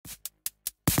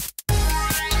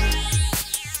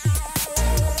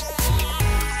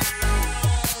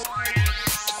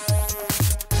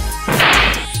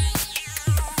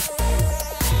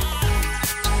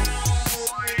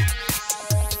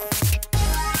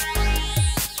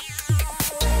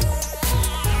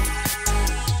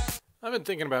I've been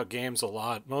thinking about games a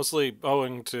lot, mostly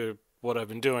owing to what I've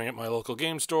been doing at my local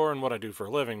game store and what I do for a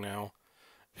living now.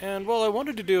 And while I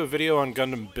wanted to do a video on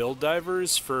Gundam Build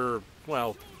Divers for,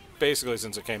 well, basically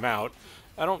since it came out,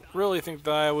 I don't really think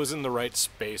that I was in the right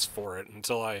space for it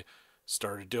until I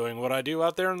started doing what I do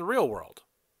out there in the real world.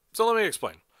 So let me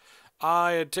explain.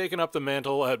 I had taken up the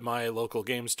mantle at my local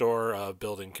game store of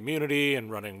building community and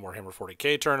running Warhammer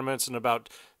 40k tournaments in about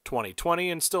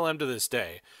 2020 and still am to this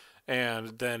day.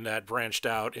 And then that branched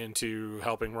out into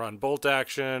helping run Bolt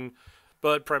Action,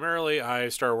 but primarily I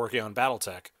started working on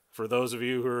Battletech. For those of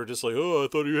you who are just like, oh, I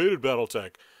thought you hated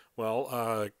Battletech.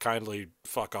 Well, kindly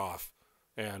fuck off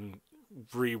and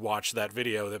re-watch that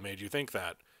video that made you think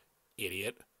that,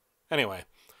 idiot. Anyway,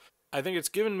 I think it's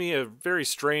given me a very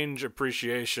strange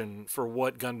appreciation for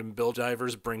what Gundam Build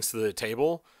Divers brings to the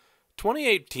table.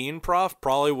 2018 Prof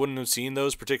probably wouldn't have seen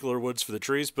those particular woods for the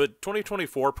trees, but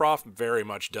 2024 Prof very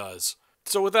much does.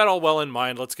 So with that all well in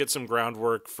mind, let's get some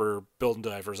groundwork for Build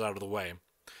Divers out of the way.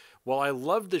 While I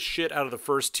loved the shit out of the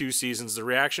first two seasons, the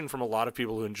reaction from a lot of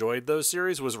people who enjoyed those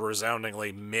series was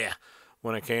resoundingly meh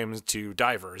when it came to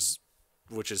Divers,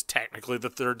 which is technically the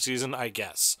third season, I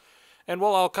guess. And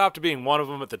while I'll cop to being one of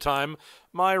them at the time,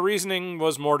 my reasoning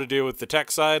was more to do with the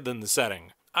tech side than the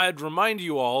setting. I'd remind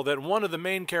you all that one of the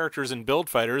main characters in Build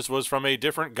Fighters was from a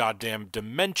different goddamn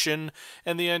dimension,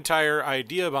 and the entire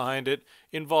idea behind it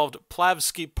involved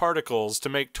Plavsky particles to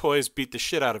make toys beat the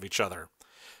shit out of each other.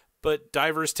 But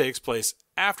Divers takes place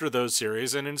after those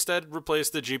series and instead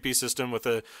replaced the GP system with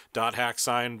a .hack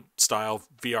sign style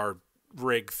VR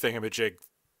rig thingamajig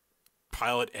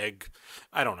pilot egg.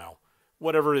 I don't know.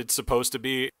 Whatever it's supposed to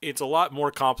be, it's a lot more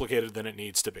complicated than it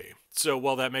needs to be. So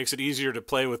while that makes it easier to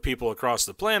play with people across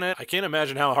the planet, I can't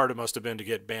imagine how hard it must have been to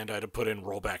get Bandai to put in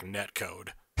rollback netcode.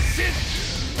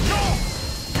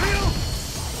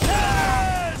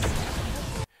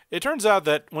 It turns out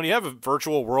that when you have a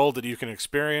virtual world that you can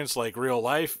experience like real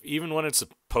life, even when it's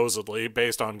supposedly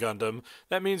based on Gundam,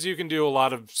 that means you can do a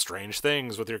lot of strange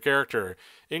things with your character,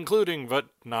 including, but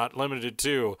not limited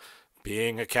to,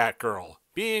 being a cat girl,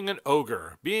 being an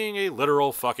ogre, being a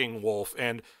literal fucking wolf,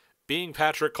 and being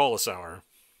Patrick Colasauer.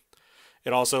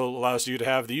 It also allows you to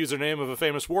have the username of a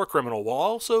famous war criminal while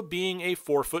also being a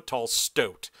 4-foot-tall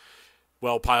stoat,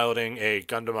 while piloting a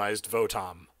Gundamized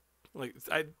Votom. Like,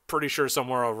 I'm pretty sure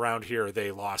somewhere around here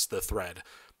they lost the thread.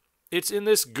 It's in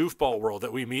this goofball world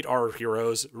that we meet our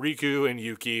heroes, Riku and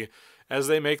Yuki, as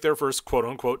they make their first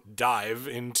quote-unquote dive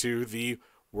into the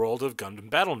world of Gundam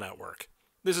Battle Network.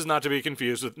 This is not to be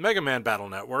confused with Mega Man Battle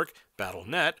Network,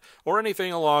 BattleNet, or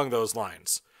anything along those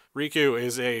lines. Riku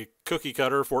is a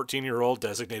cookie-cutter 14-year-old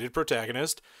designated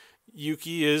protagonist.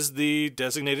 Yuki is the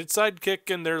designated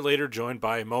sidekick, and they're later joined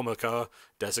by Momika,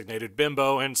 designated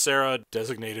bimbo, and Sarah,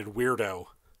 designated weirdo.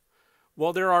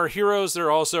 While there are heroes,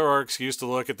 there also are excuse to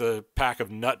look at the pack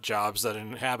of nut jobs that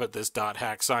inhabit this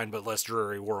 .hack sign but less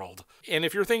dreary world. And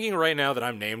if you're thinking right now that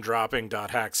I'm name-dropping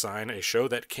 .hack sign, a show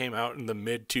that came out in the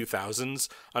mid-2000s,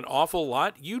 an awful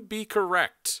lot, you'd be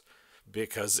correct.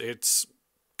 Because it's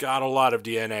got a lot of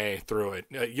DNA through it.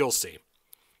 You'll see.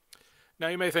 Now,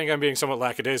 you may think I'm being somewhat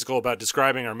lackadaisical about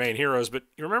describing our main heroes, but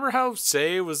you remember how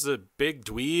Sei was a big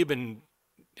dweeb and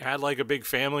had like a big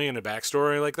family and a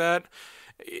backstory like that?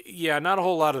 Yeah, not a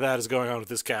whole lot of that is going on with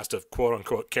this cast of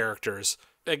quote-unquote characters.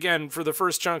 Again, for the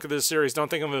first chunk of this series,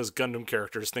 don't think of them as Gundam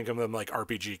characters, think of them like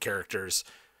RPG characters.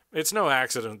 It's no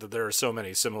accident that there are so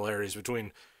many similarities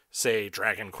between, say,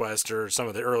 Dragon Quest or some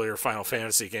of the earlier Final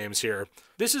Fantasy games here.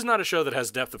 This is not a show that has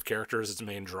depth of character as its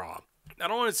main draw. I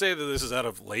don't want to say that this is out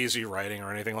of lazy writing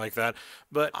or anything like that,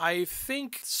 but I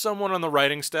think someone on the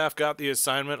writing staff got the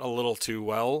assignment a little too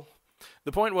well.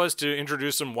 The point was to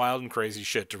introduce some wild and crazy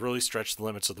shit to really stretch the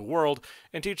limits of the world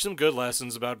and teach some good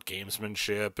lessons about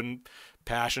gamesmanship and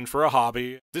passion for a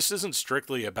hobby. This isn't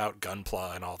strictly about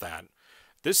gunpla and all that.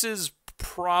 This is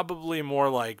probably more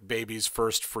like Baby's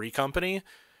first Free Company,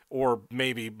 or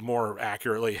maybe more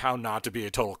accurately, how not to be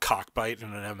a total cockbite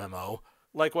in an MMO.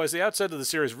 Likewise, the outset of the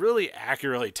series really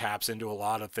accurately taps into a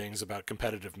lot of things about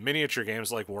competitive miniature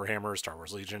games like Warhammer, Star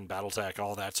Wars Legion, Battletech,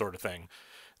 all that sort of thing.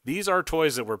 These are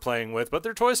toys that we're playing with, but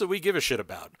they're toys that we give a shit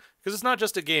about. Because it's not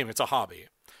just a game, it's a hobby.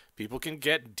 People can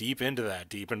get deep into that,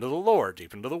 deep into the lore,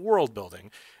 deep into the world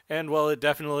building. And while it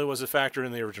definitely was a factor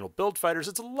in the original Build Fighters,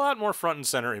 it's a lot more front and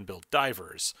center in Build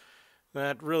Divers.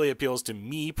 That really appeals to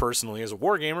me personally as a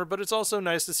wargamer, but it's also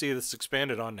nice to see this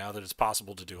expanded on now that it's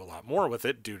possible to do a lot more with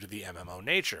it due to the MMO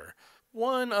nature.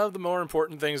 One of the more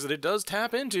important things that it does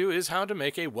tap into is how to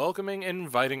make a welcoming and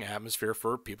inviting atmosphere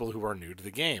for people who are new to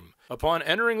the game. Upon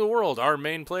entering the world, our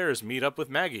main players meet up with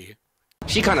Maggie.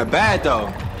 She kinda bad though.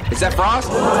 Is that Frost?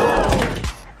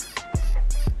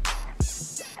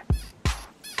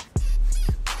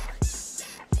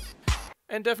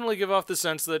 and definitely give off the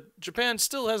sense that Japan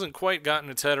still hasn't quite gotten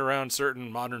its head around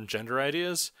certain modern gender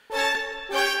ideas.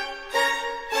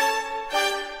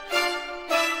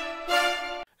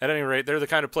 At any rate, they're the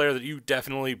kind of player that you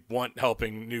definitely want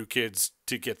helping new kids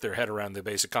to get their head around the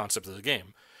basic concept of the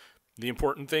game. The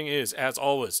important thing is, as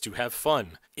always, to have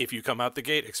fun. If you come out the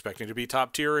gate expecting to be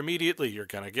top tier immediately, you're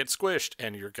going to get squished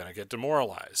and you're going to get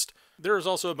demoralized. There is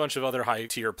also a bunch of other high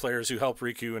tier players who help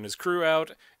Riku and his crew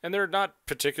out, and they're not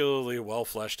particularly well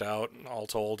fleshed out, all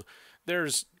told.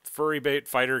 There's furry bait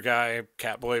fighter guy,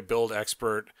 catboy build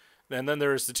expert, and then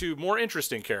there's the two more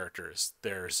interesting characters.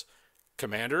 There's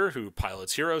Commander, who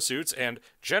pilots hero suits, and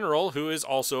General, who is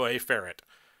also a ferret.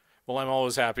 Well, I'm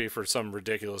always happy for some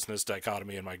ridiculousness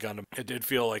dichotomy in my Gundam. It did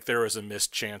feel like there was a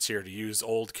missed chance here to use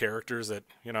old characters that,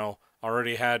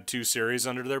 already had 2 series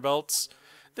under their belts.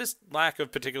 This lack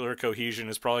of particular cohesion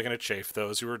is probably going to chafe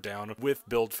those who are down with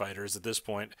build fighters at this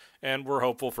point, and we're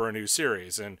hopeful for a new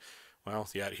series, and, well,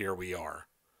 yet here we are.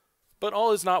 But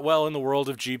all is not well in the world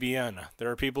of GBN.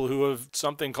 There are people who have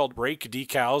something called break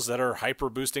decals that are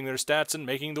hyper-boosting their stats and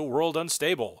making the world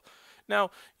unstable.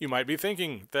 Now, you might be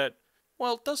thinking that,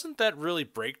 well, doesn't that really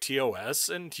break TOS?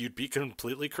 And you'd be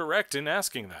completely correct in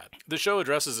asking that. The show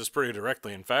addresses this pretty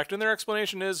directly, in fact, and their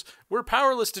explanation is, we're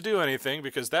powerless to do anything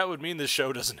because that would mean this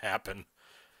show doesn't happen.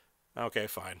 Okay,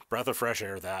 fine. Breath of fresh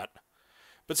air, that.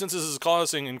 But since this is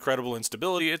causing incredible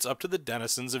instability, it's up to the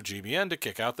denizens of GBN to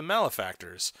kick out the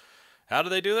malefactors. How do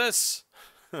they do this?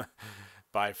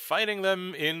 By fighting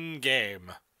them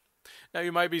in-game. Now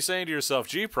you might be saying to yourself,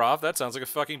 gee, Prof, that sounds like a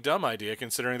fucking dumb idea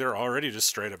considering they're already just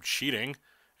straight up cheating.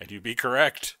 And you'd be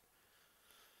correct.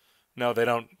 No, they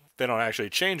don't actually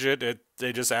change it.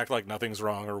 They just act like nothing's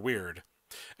wrong or weird.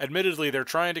 Admittedly, they're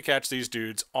trying to catch these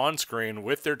dudes on screen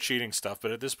with their cheating stuff,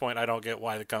 but at this point I don't get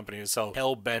why the company is so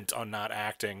hell-bent on not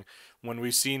acting when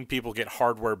we've seen people get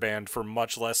hardware banned for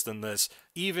much less than this,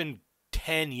 even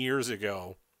 10 years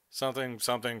ago. Something,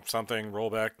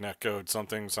 rollback, netcode,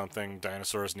 something,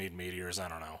 dinosaurs need meteors, I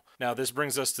don't know. Now, this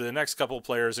brings us to the next couple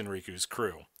players in Riku's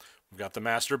crew. We've got the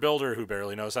Master Builder, who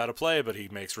barely knows how to play, but he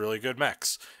makes really good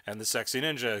mechs, and the Sexy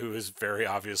Ninja, who is very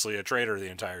obviously a traitor the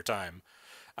entire time.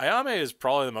 Ayame is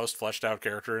probably the most fleshed out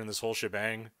character in this whole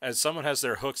shebang, as someone has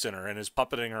their hooks in her and is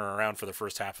puppeting her around for the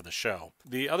first half of the show.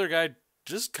 The other guy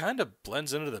just kind of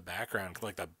blends into the background,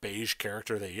 like the beige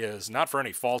character that he is, not for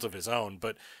any fault of his own,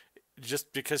 but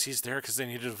just because he's there because they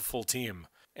needed a full team.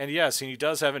 And yes, he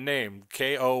does have a name,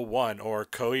 KO1, or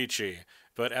Koichi,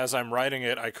 but as I'm writing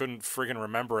it, I couldn't friggin'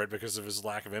 remember it because of his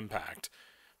lack of impact.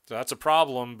 So that's a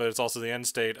problem, but it's also the end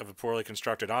state of a poorly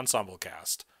constructed ensemble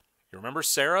cast. You remember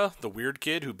Sarah, the weird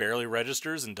kid who barely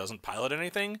registers and doesn't pilot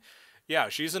anything? Yeah,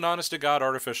 she's an honest-to-God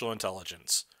artificial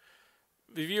intelligence.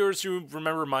 The viewers who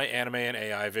remember my anime and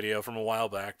AI video from a while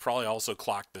back probably also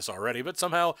clocked this already, but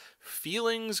somehow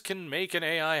feelings can make an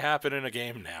AI happen in a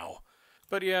game now.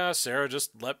 But yeah, Sarah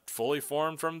just leapt fully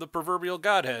formed from the proverbial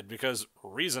godhead because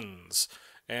reasons.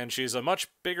 And she's a much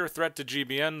bigger threat to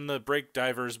GBN than the Break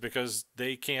Divers because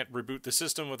they can't reboot the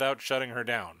system without shutting her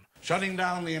down. Shutting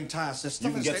down the entire system.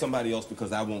 You can get somebody else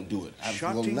because I won't do it. I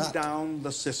will not. Shutting down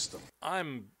the system.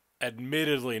 I'm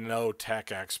admittedly no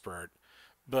tech expert.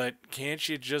 But can't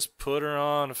you just put her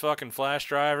on a fucking flash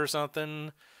drive or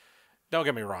something? Don't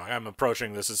get me wrong, I'm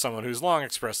approaching this as someone who's long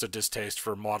expressed a distaste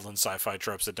for maudlin sci-fi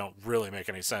tropes that don't really make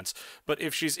any sense. But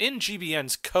if she's in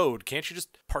GBN's code, can't you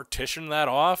just partition that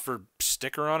off or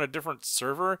stick her on a different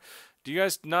server? Do you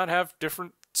guys not have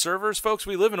different servers? Folks,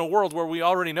 we live in a world where we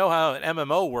already know how an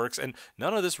MMO works, and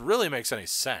none of this really makes any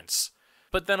sense.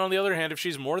 But then on the other hand, if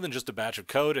she's more than just a batch of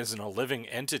code as in a living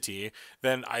entity,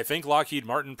 then I think Lockheed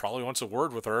Martin probably wants a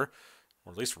word with her.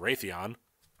 Or at least Raytheon.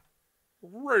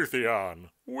 Raytheon,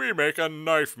 we make a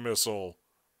knife missile.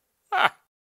 Ah!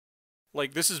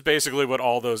 Like, this is basically what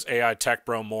all those AI tech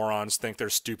bro morons think their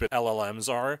stupid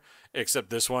LLMs are, except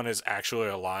this one is actually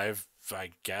alive,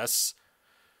 I guess.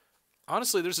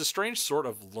 Honestly, there's a strange sort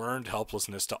of learned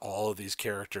helplessness to all of these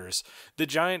characters. The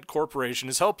giant corporation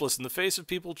is helpless in the face of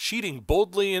people cheating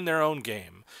boldly in their own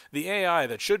game. The AI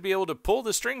that should be able to pull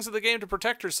the strings of the game to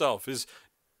protect herself is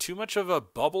too much of a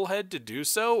bubblehead to do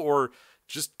so, or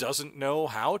just doesn't know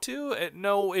how to?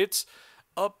 No, it's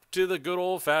up to the good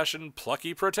old-fashioned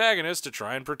plucky protagonist to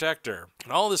try and protect her.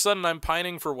 And all of a sudden, I'm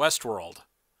pining for Westworld.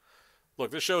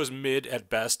 Look, this show is mid at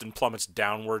best and plummets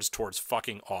downwards towards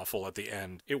fucking awful at the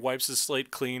end. It wipes the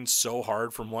slate clean so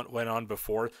hard from what went on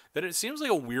before that it seems like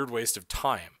a weird waste of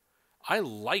time. I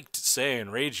liked Sei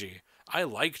and Reiji. I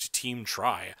liked Team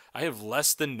Try. I have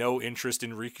less than no interest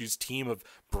in Riku's team of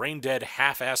brain-dead,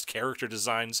 half-assed character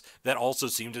designs that also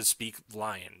seem to speak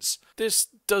lines. This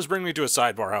does bring me to a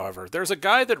sidebar, however. There's a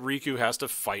guy that Riku has to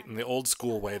fight in the old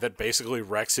school way that basically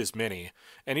wrecks his mini,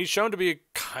 and he's shown to be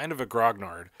kind of a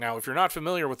grognard. Now, if you're not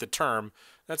familiar with the term,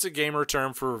 that's a gamer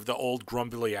term for the old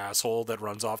grumbly asshole that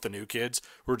runs off the new kids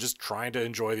who are just trying to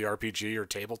enjoy the RPG or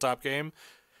tabletop game.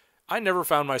 I never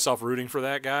found myself rooting for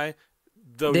that guy,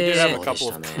 though he did have a couple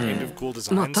of kind of cool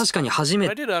designs. But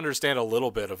I did understand a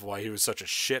little bit of why he was such a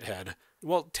shithead.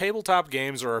 Well, tabletop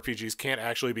games or RPGs can't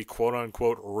actually be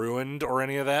quote-unquote ruined or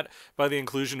any of that by the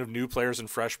inclusion of new players and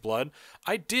fresh blood.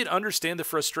 I did understand the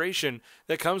frustration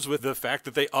that comes with the fact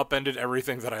that they upended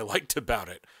everything that I liked about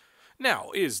it.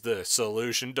 Now, is the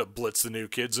solution to blitz the new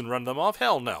kids and run them off?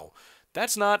 Hell no.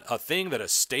 That's not a thing that a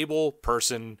stable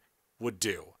person would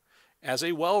do. As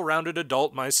a well-rounded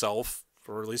adult myself,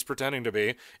 or at least pretending to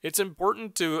be, it's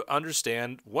important to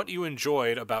understand what you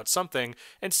enjoyed about something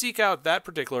and seek out that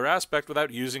particular aspect without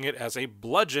using it as a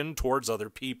bludgeon towards other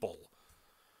people.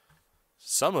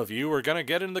 Some of you are going to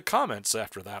get in the comments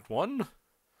after that one.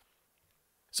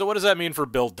 So what does that mean for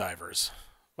build divers?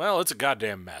 Well, it's a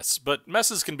goddamn mess, but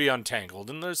messes can be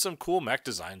untangled, and there's some cool mech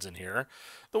designs in here.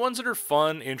 The ones that are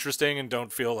fun, interesting, and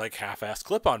don't feel like half-assed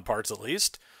clip-on parts, at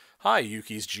least. Hi,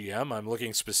 Yuki's GM, I'm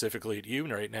looking specifically at you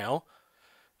right now.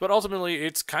 But ultimately,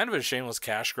 it's kind of a shameless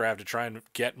cash grab to try and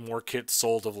get more kits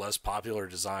sold of less popular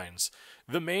designs.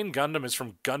 The main Gundam is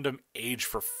from Gundam Age,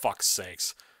 for fuck's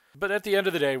sakes. But at the end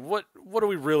of the day, what do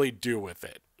we really do with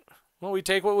it? Well, we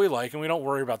take what we like, and we don't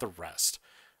worry about the rest.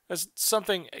 There's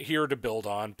something here to build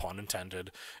on, pun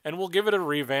intended, and we'll give it a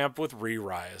revamp with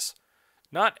Re-Rise.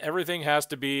 Not everything has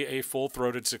to be a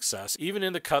full-throated success, even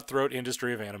in the cutthroat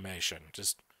industry of animation.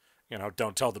 Just,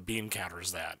 don't tell the bean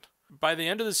counters that. By the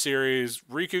end of the series,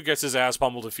 Riku gets his ass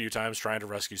pummeled a few times trying to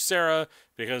rescue Sarah,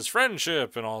 because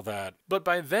friendship and all that. But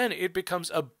by then, it becomes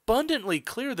abundantly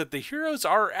clear that the heroes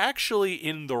are actually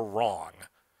in the wrong.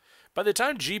 By the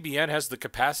time GBN has the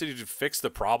capacity to fix the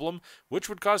problem, which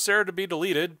would cause Sarah to be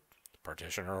deleted,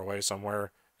 partition her away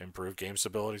somewhere, improve game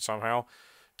stability somehow,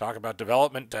 talk about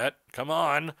development debt, come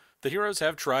on, the heroes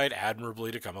have tried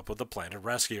admirably to come up with a plan to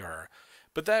rescue her.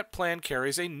 But that plan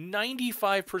carries a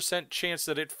 95% chance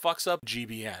that it fucks up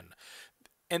GBN.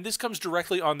 And this comes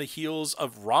directly on the heels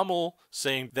of Rommel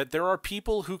saying that there are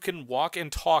people who can walk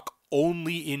and talk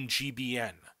only in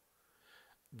GBN.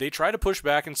 They try to push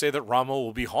back and say that Rommel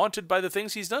will be haunted by the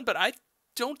things he's done, but I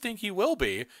don't think he will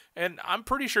be, and I'm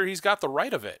pretty sure he's got the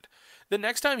right of it. The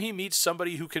next time he meets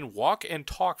somebody who can walk and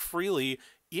talk freely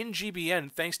in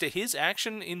GBN thanks to his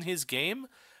action in his game,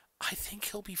 I think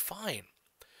he'll be fine.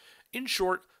 In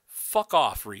short, fuck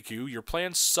off, Riku. Your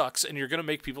plan sucks, and you're going to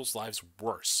make people's lives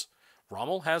worse.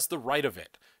 Rommel has the right of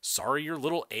it. Sorry your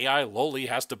little AI loli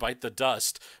has to bite the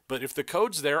dust, but if the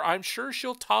code's there, I'm sure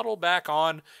she'll toddle back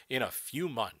on in a few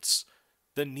months.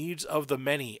 The needs of the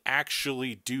many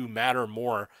actually do matter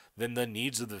more than the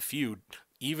needs of the few,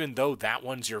 even though that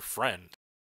one's your friend.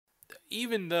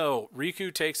 Even though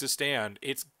Riku takes a stand,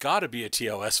 it's gotta be a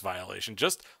TOS violation.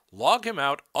 Just log him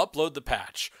out, upload the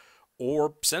patch,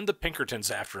 or send the Pinkertons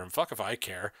after him. Fuck if I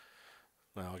care.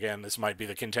 Well, again, this might be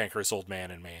the cantankerous old man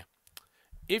in me.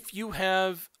 If you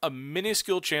have a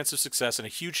minuscule chance of success and a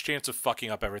huge chance of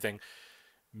fucking up everything,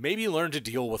 maybe learn to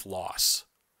deal with loss.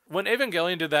 When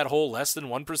Evangelion did that whole less than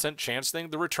 1% chance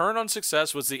thing, the return on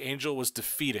success was the angel was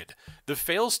defeated. The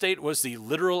fail state was the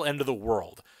literal end of the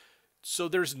world. So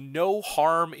there's no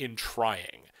harm in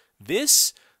trying.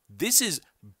 This is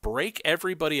break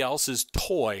everybody else's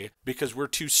toy because we're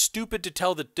too stupid to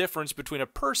tell the difference between a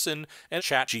person and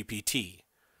ChatGPT.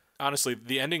 Honestly,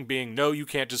 the ending being, no, you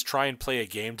can't just try and play a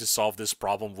game to solve this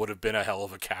problem would have been a hell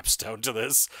of a capstone to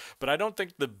this, but I don't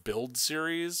think the Build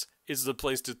series is the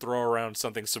place to throw around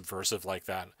something subversive like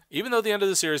that. Even though the end of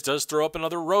the series does throw up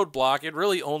another roadblock, it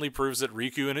really only proves that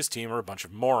Riku and his team are a bunch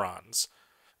of morons.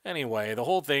 Anyway, the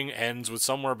whole thing ends with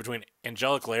somewhere between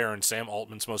Angelic Lair and Sam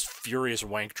Altman's most furious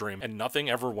wank dream, and nothing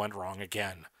ever went wrong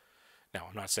again. Now,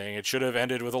 I'm not saying it should have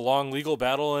ended with a long legal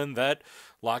battle and that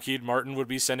Lockheed Martin would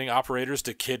be sending operators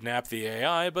to kidnap the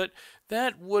AI, but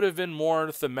that would have been more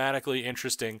thematically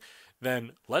interesting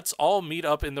than let's all meet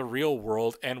up in the real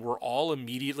world and we're all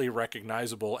immediately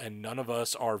recognizable and none of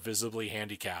us are visibly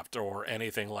handicapped or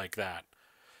anything like that.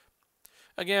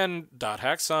 Again,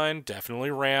 .hack sign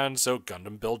definitely ran so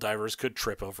Gundam Build Divers could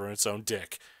trip over its own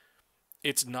dick.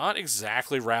 It's not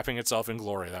exactly wrapping itself in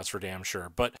glory, that's for damn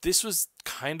sure, but this was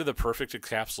kind of the perfect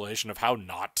encapsulation of how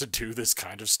not to do this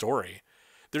kind of story.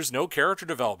 There's no character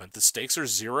development. The stakes are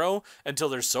zero until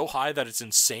they're so high that it's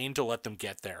insane to let them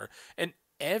get there. And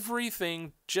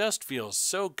everything just feels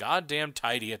so goddamn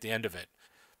tidy at the end of it.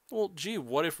 Well, gee,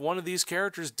 what if one of these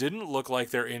characters didn't look like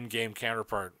their in-game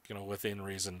counterpart, within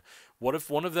reason? What if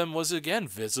one of them was, again,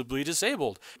 visibly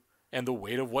disabled? And the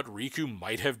weight of what Riku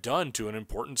might have done to an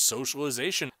important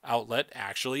socialization outlet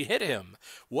actually hit him?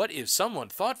 What if someone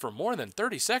thought for more than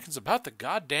 30 seconds about the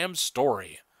goddamn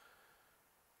story?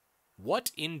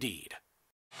 What indeed?